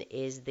passion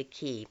is the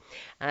key.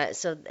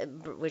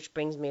 Which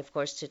brings me, of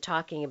course, to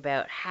talking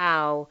about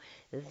how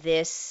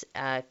this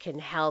can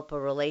help a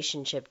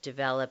relationship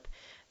develop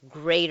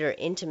greater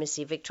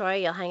intimacy.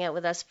 Victoria, you'll hang out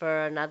with us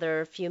for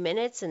another few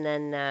minutes, and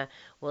then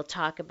we'll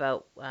talk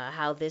about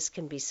how this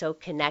can be so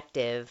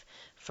connective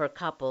for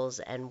couples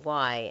and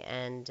why,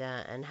 and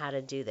how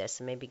to do this,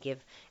 and maybe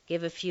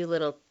give a few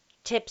little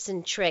tips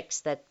and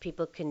tricks that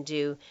people can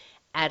do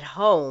at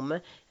home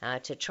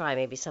to try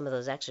maybe some of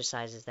those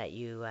exercises that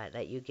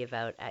you give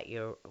out at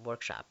your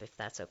workshop, if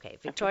that's okay.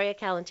 Viktoria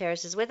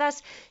Kalenteris is with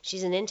us.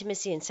 She's an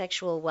intimacy and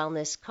sexual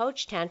wellness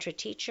coach, Tantra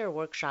teacher,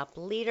 workshop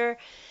leader,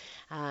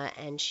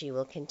 and she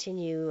will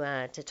continue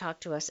to talk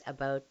to us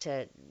about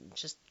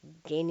just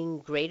gaining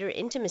greater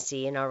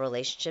intimacy in our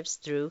relationships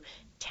through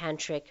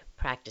tantric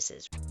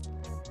practices.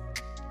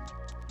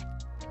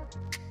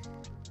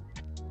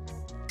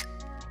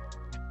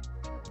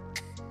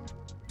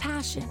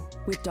 Passion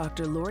with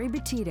Dr. Laurie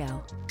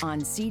Betito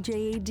on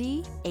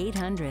CJAD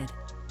 800.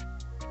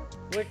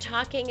 We're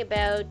talking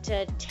about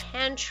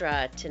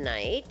Tantra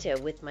tonight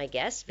with my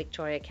guest,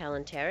 Viktoria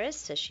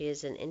Kalenteris. She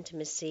is an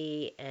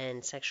intimacy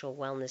and sexual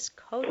wellness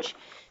coach,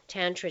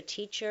 Tantra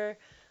teacher,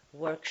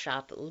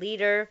 workshop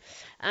leader.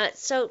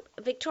 So,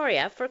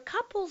 Viktoria, for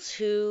couples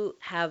who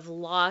have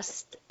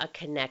lost a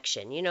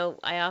connection,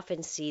 I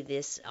often see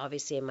this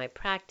obviously in my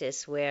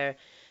practice where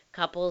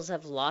couples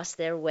have lost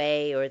their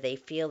way or they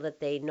feel that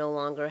they no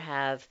longer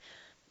have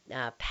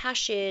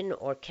passion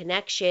or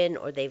connection,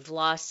 or they've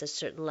lost a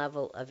certain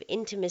level of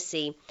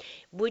intimacy.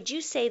 Would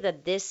you say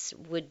that this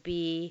would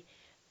be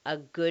a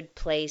good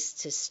place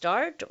to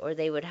start, or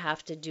they would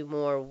have to do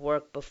more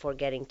work before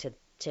getting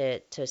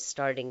to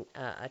starting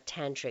a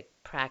tantric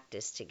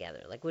practice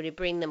together? Like, would it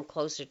bring them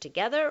closer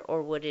together,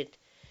 or would it,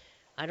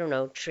 I don't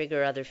know,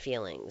 trigger other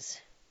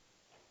feelings?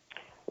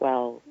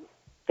 Well,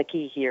 the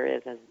key here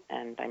is,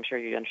 and I'm sure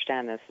you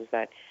understand this, is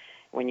that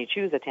when you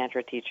choose a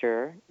Tantra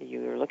teacher,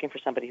 you're looking for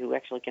somebody who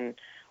actually can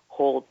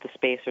hold the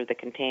space or the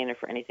container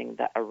for anything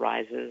that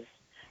arises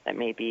that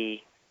may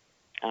be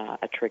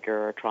a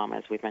trigger or trauma,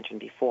 as we've mentioned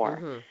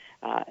before.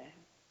 Mm-hmm.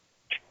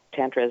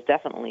 Tantra is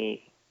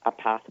definitely a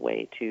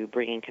pathway to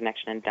bringing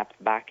connection and depth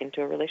back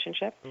into a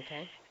relationship,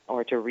 Okay.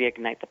 or to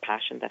reignite the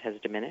passion that has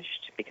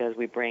diminished, because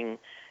we bring,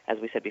 as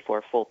we said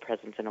before, full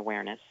presence and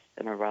awareness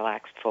and a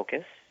relaxed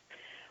focus,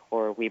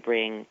 or we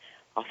bring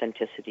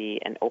authenticity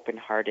and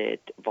open-hearted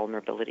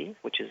vulnerability,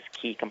 which is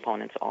key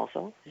components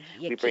also.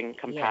 We bring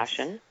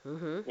compassion. Yes.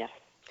 Mm-hmm. Yes.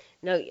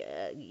 No,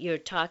 you're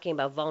talking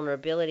about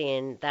vulnerability,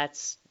 and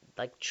that's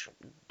like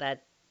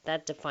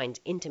that defines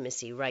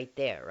intimacy right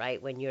there,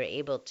 right? When you're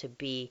able to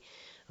be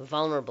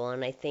vulnerable.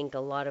 And I think a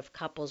lot of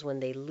couples, when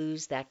they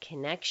lose that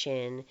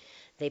connection,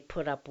 they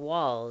put up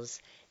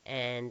walls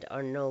and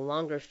are no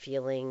longer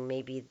feeling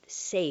maybe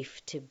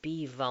safe to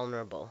be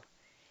vulnerable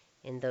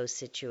in those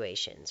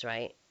situations,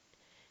 right?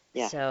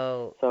 Yeah.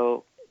 So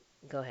So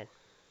go ahead.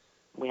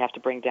 we have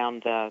to bring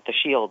down the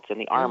shields and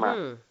the armor,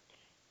 Mm-hmm.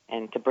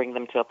 and to bring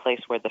them to a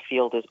place where the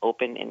field is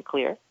open and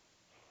clear,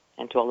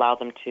 and to allow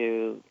them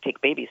to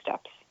take baby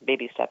steps.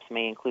 Baby steps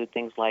may include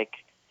things like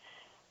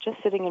just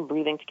sitting and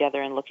breathing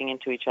together and looking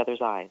into each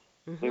other's eyes.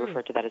 Mm-hmm. We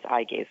refer to that as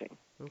eye gazing.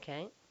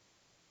 Okay.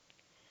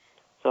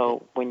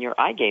 So when you're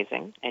eye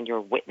gazing and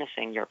you're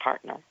witnessing your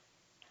partner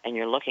and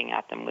you're looking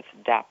at them with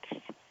depth,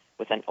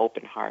 with an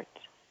open heart,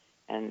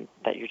 and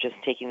that you're just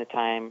taking the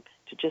time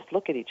to just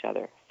look at each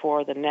other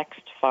for the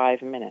next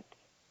 5 minutes.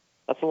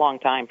 That's a long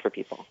time for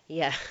people.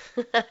 Yeah.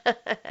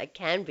 It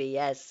can be,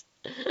 yes.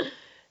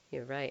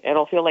 You're right.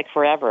 It'll feel like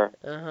forever.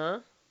 Uh-huh.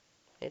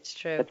 It's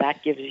true. But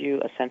that gives you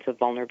a sense of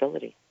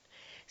vulnerability.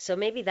 So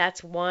maybe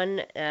that's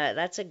one,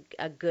 that's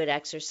a good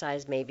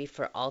exercise maybe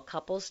for all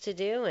couples to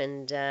do.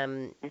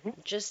 And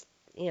just,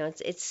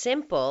 it's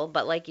simple,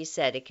 but like you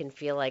said, it can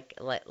feel like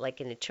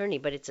an eternity,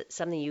 but it's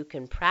something you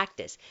can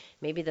practice.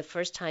 Maybe the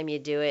first time you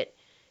do it,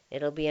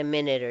 it'll be a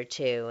minute or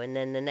two. And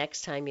then the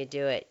next time you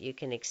do it, you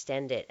can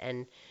extend it.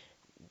 And,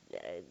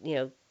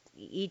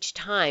 each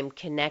time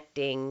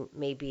connecting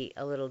maybe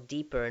a little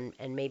deeper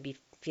and maybe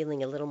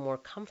feeling a little more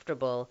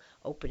comfortable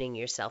opening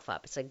yourself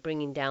up. It's like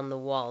bringing down the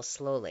wall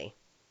slowly.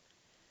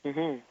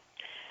 Mm-hmm.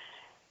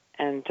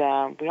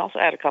 And we also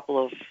add a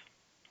couple of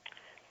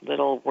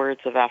little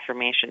words of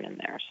affirmation in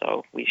there.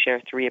 So we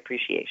share 3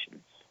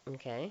 appreciations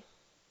Okay.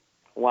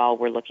 while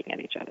we're looking at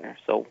each other.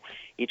 So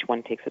each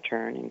one takes a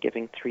turn in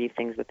giving 3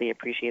 things that they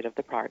appreciate of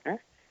the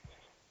partner.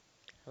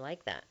 I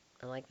like that.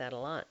 I like that a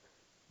lot.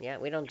 Yeah,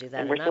 we don't do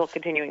that And we're enough.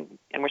 still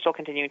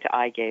continuing to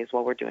eye gaze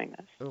while we're doing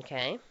this.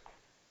 Okay.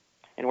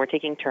 And we're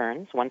taking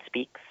turns. One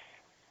speaks,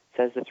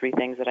 says the 3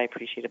 things that I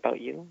appreciate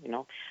about you.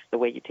 The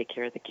way you take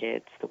care of the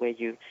kids, the way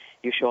you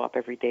show up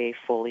every day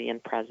fully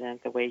and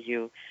present, the way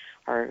you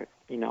are,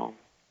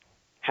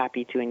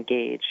 happy to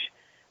engage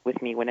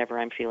with me whenever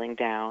I'm feeling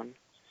down.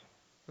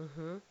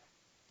 Mhm.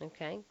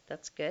 Okay,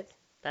 that's good.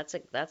 That's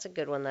a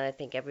good one that I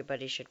think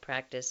everybody should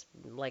practice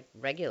like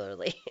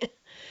regularly.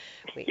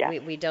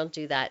 Yes. We don't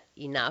do that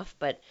enough,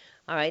 but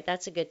all right,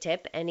 that's a good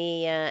tip.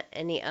 Any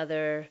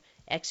other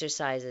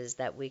exercises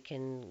that we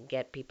can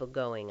get people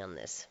going on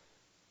this?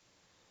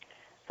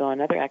 So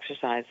another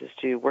exercise is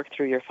to work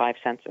through your 5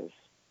 senses.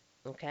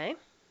 Okay.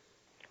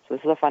 So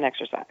this is a fun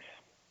exercise.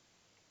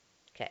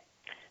 Okay.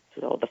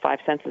 So the 5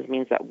 senses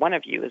means that one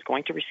of you is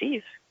going to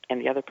receive and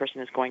the other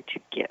person is going to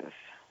give.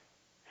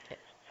 Okay.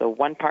 So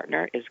one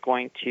partner is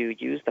going to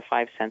use the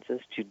 5 senses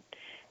to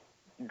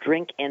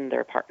drink in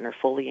their partner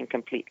fully and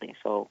completely.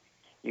 So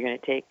you're going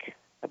to take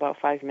about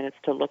 5 minutes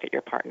to look at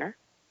your partner,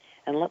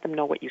 and let them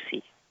know what you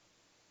see.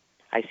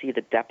 I see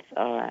the depth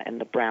and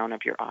the brown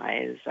of your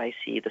eyes. I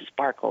see the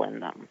sparkle in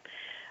them.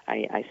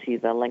 I see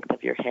the length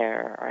of your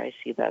hair, or I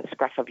see the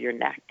scruff of your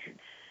neck.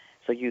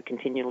 So you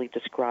continually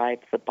describe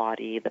the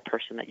body, the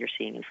person that you're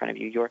seeing in front of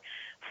you. You're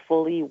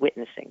fully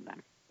witnessing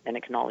them and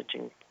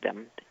acknowledging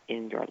them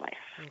in your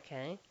life.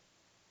 Okay.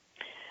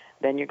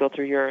 Then you go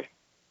through your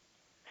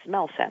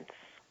smell sense.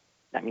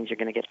 That means you're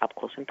going to get up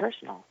close and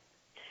personal.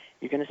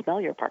 You're going to smell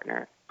your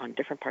partner on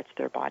different parts of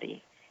their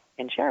body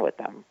and share with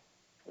them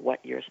what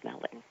you're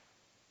smelling.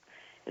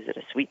 Is it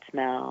a sweet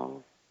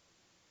smell?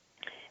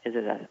 Is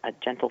it a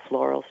gentle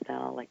floral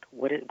smell? Like,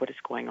 what is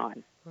going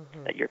on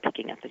that you're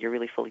picking up, that you're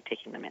really fully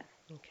taking them in?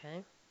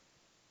 Okay.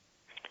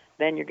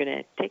 Then you're going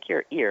to take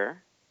your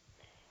ear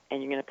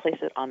and you're going to place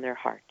it on their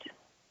heart,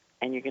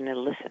 and you're going to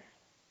listen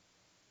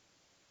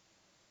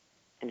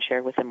and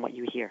share with them what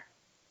you hear.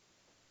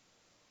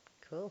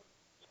 Cool.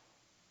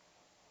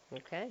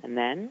 Okay. And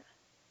then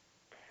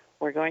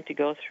we're going to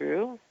go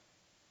through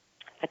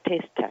a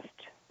taste test,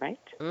 right?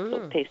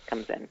 So taste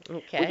comes in.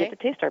 Okay. We get to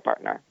taste our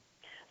partner.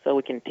 So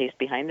we can taste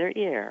behind their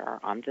ear, or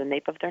on the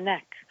nape of their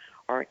neck,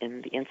 or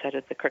in the inside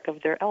of the crook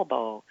of their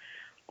elbow,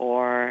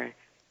 or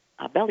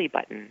a belly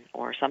button,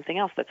 or something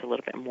else that's a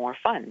little bit more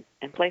fun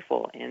and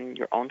playful in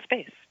your own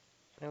space.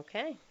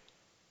 Okay.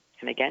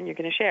 And again, you're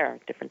going to share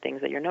different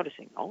things that you're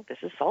noticing. Oh, this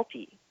is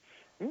salty.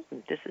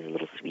 This is a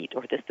little sweet.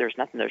 Or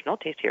there's no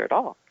taste here at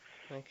all.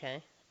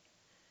 Okay.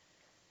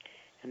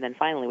 And then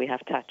finally, we have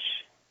touch.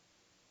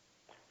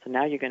 So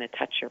now you're going to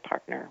touch your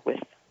partner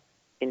with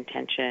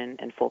intention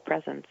and full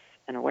presence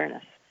and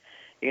awareness.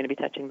 You're going to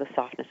be touching the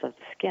softness of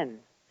the skin.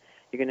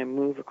 You're going to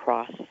move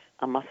across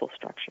a muscle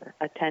structure,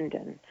 a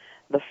tendon,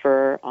 the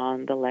fur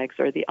on the legs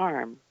or the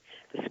arm,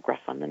 the scruff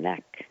on the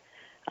neck,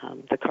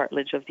 the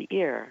cartilage of the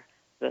ear,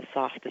 the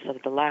softness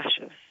of the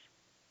lashes.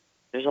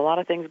 There's a lot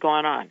of things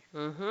going on.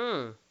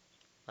 A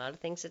lot of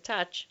things to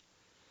touch.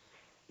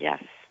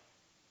 Yes.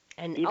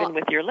 And even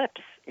with your lips.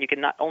 You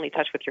can not only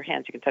touch with your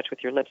hands, you can touch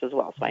with your lips as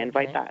well. So I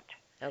invite that.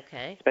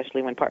 Okay.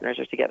 Especially when partners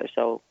are together.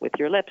 So with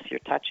your lips, you're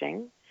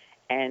touching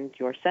and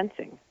you're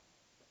sensing.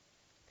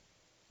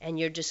 And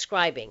you're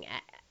describing.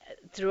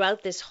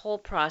 Throughout this whole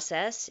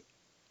process,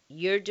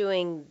 you're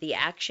doing the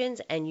actions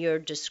and you're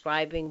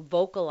describing,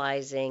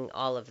 vocalizing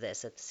all of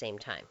this at the same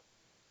time.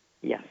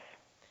 Yes.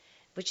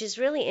 Which is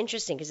really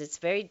interesting because it's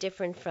very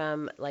different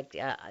from like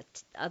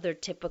other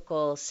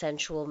typical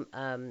sensual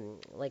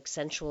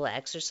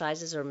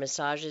exercises or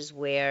massages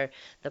where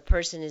the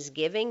person is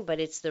giving, but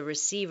it's the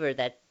receiver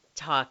that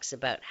talks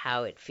about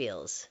how it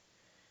feels.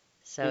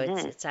 So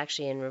it's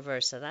actually in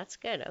reverse. So that's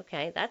good.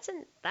 Okay,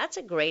 that's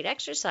a great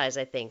exercise,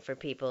 I think, for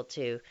people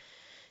to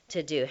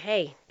do.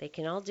 Hey, they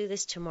can all do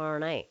this tomorrow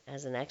night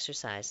as an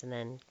exercise, and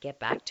then get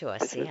back to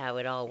us, see how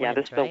it all went.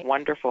 Yeah, this is a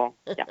wonderful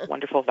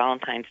wonderful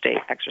Valentine's Day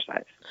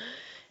exercise.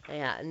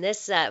 Yeah, and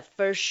this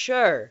for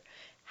sure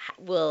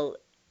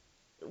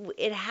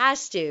it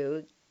has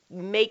to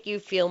make you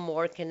feel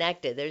more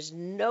connected. There's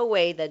no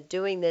way that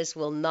doing this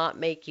will not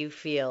make you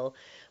feel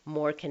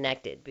more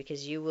connected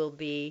because you will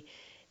be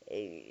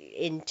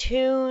in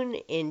tune,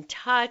 in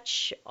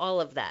touch,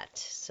 all of that.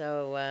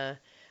 So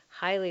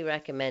highly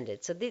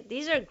recommended. So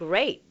these are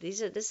great.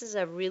 This is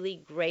a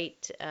really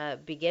great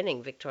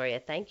beginning, Victoria.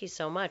 Thank you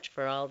so much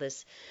for all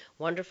this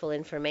wonderful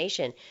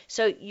information.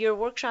 So your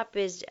workshop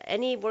is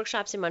any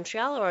workshops in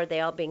Montreal, or are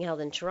they all being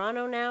held in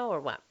Toronto now, or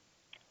what?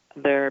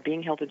 They're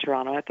being held in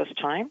Toronto at this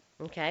time.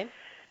 Okay.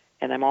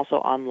 And I'm also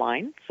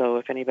online, so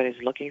if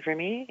anybody's looking for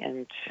me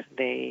and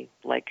they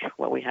like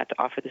what we had to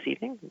offer this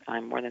evening,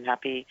 I'm more than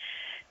happy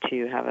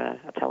to have a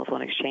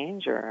telephone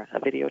exchange or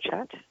a video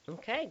chat.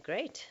 Okay,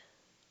 great.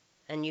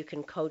 And you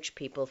can coach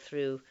people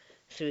through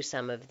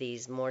some of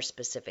these more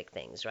specific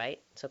things, right?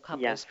 So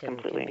couples can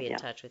be in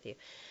touch with you.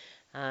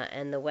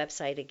 And the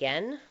website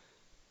again?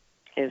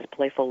 Is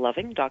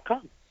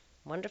playfulloving.com.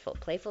 Wonderful.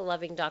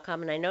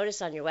 Playfulloving.com. And I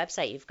noticed on your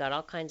website you've got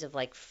all kinds of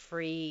like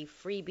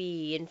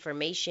freebie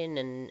information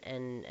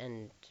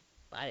and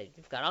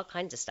you've got all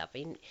kinds of stuff.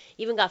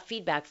 Even got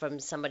feedback from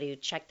somebody who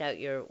checked out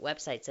your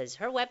website, says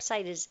her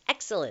website is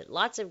excellent.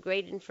 Lots of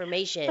great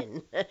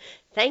information.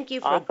 Thank you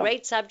for a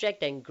great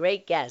subject and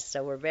great guests.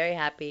 So we're very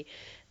happy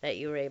that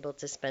you were able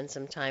to spend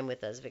some time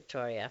with us,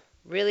 Victoria.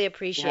 Really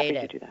appreciate it.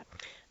 Happy to do that.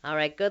 All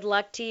right. Good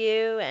luck to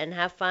you and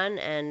have fun.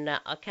 And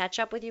I'll catch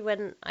up with you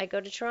when I go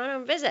to Toronto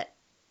and visit.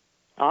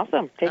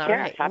 Awesome. Take care.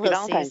 Right. Happy We'll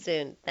Valentine's. see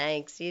you soon.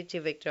 Thanks. You too,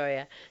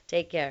 Victoria.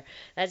 Take care.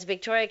 That's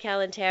Viktoria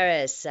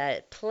Kalenteris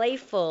at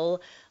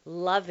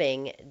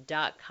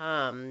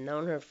playfulloving.com.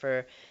 Known her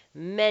for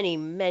many,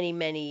 many,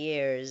 many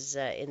years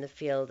in the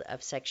field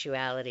of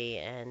sexuality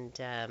and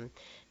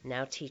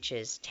now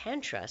teaches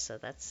Tantra. So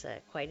that's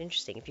quite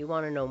interesting. If you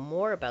want to know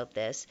more about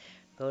this,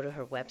 go to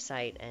her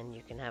website and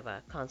you can have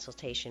a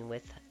consultation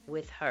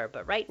with her.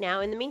 But right now,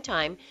 in the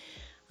meantime,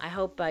 I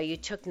hope you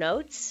took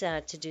notes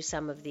to do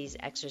some of these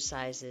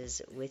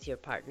exercises with your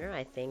partner.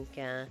 I think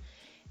it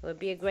would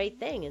be a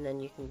great thing, and then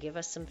you can give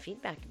us some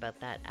feedback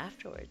about that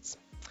afterwards.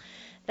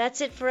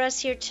 That's it for us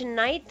here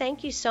tonight.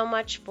 Thank you so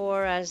much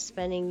for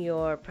spending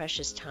your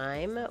precious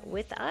time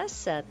with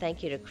us.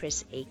 Thank you to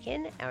Chris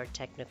Aiken, our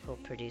technical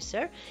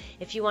producer.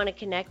 If you want to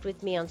connect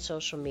with me on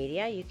social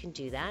media, you can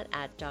do that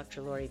at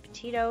Dr. Laurie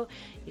Betito.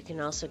 You can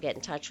also get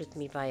in touch with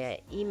me via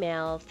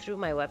email through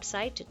my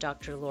website,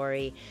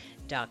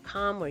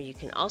 drlaurie.com, where you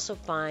can also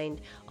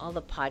find all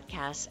the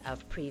podcasts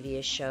of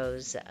previous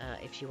shows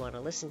if you want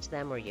to listen to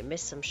them, or you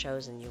missed some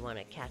shows and you want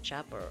to catch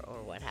up,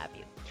 or what have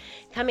you.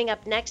 Coming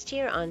up next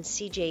here on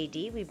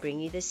CJAD, we bring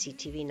you the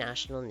CTV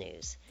National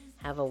News.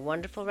 Have a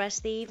wonderful rest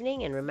of the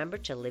evening, and remember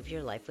to live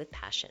your life with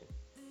passion.